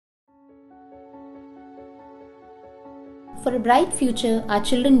For a bright future, our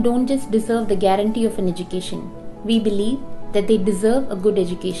children don't just deserve the guarantee of an education. We believe that they deserve a good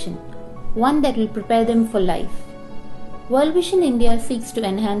education, one that will prepare them for life. World Vision India seeks to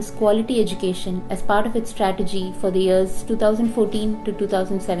enhance quality education as part of its strategy for the years 2014 to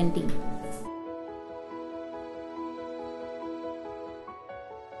 2017.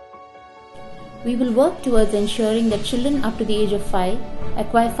 We will work towards ensuring that children up to the age of 5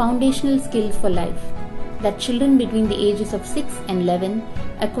 acquire foundational skills for life, that children between the ages of 6 and 11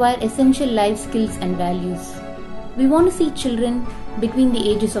 acquire essential life skills and values. We want to see children between the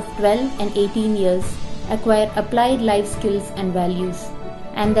ages of 12 and 18 years acquire applied life skills and values,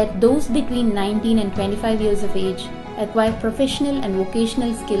 and that those between 19 and 25 years of age acquire professional and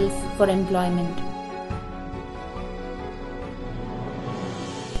vocational skills for employment.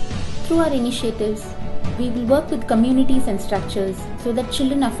 Through our initiatives, we will work with communities and structures so that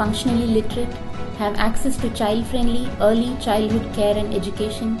children are functionally literate, have access to child-friendly early childhood care and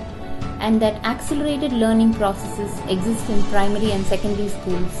education, and that accelerated learning processes exist in primary and secondary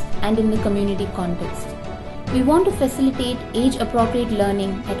schools and in the community context. We want to facilitate age-appropriate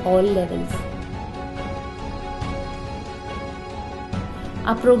learning at all levels.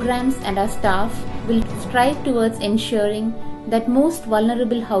 Our programs and our staff will strive towards ensuring that most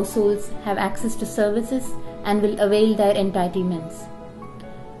vulnerable households have access to services and will avail their entitlements.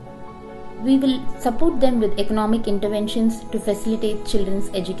 We will support them with economic interventions to facilitate children's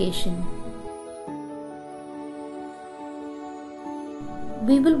education.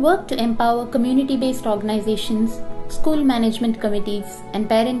 We will work to empower community-based organizations, school management committees, and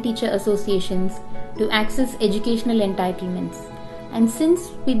parent-teacher associations to access educational entitlements. And since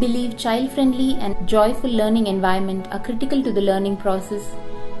we believe child-friendly and joyful learning environment are critical to the learning process,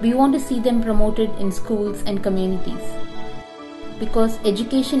 we want to see them promoted in schools and communities. Because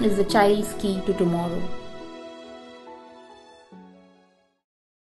education is the child's key to tomorrow.